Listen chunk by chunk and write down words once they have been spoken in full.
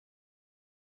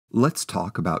Let's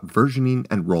talk about versioning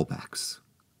and rollbacks.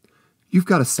 You've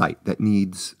got a site that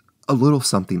needs a little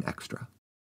something extra.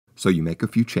 So you make a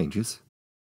few changes,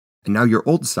 and now your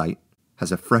old site has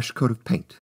a fresh coat of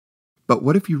paint. But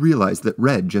what if you realize that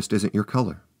red just isn't your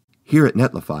color? Here at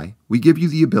Netlify, we give you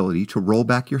the ability to roll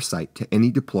back your site to any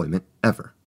deployment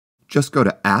ever. Just go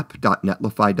to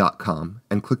app.netlify.com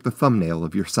and click the thumbnail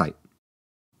of your site.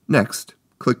 Next,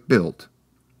 click Build.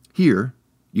 Here,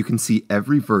 you can see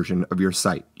every version of your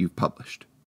site you've published.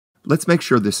 Let's make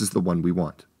sure this is the one we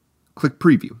want. Click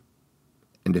Preview.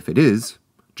 And if it is,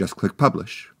 just click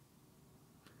Publish.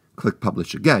 Click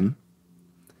Publish again,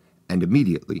 and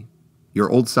immediately, your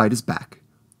old site is back,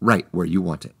 right where you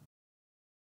want it.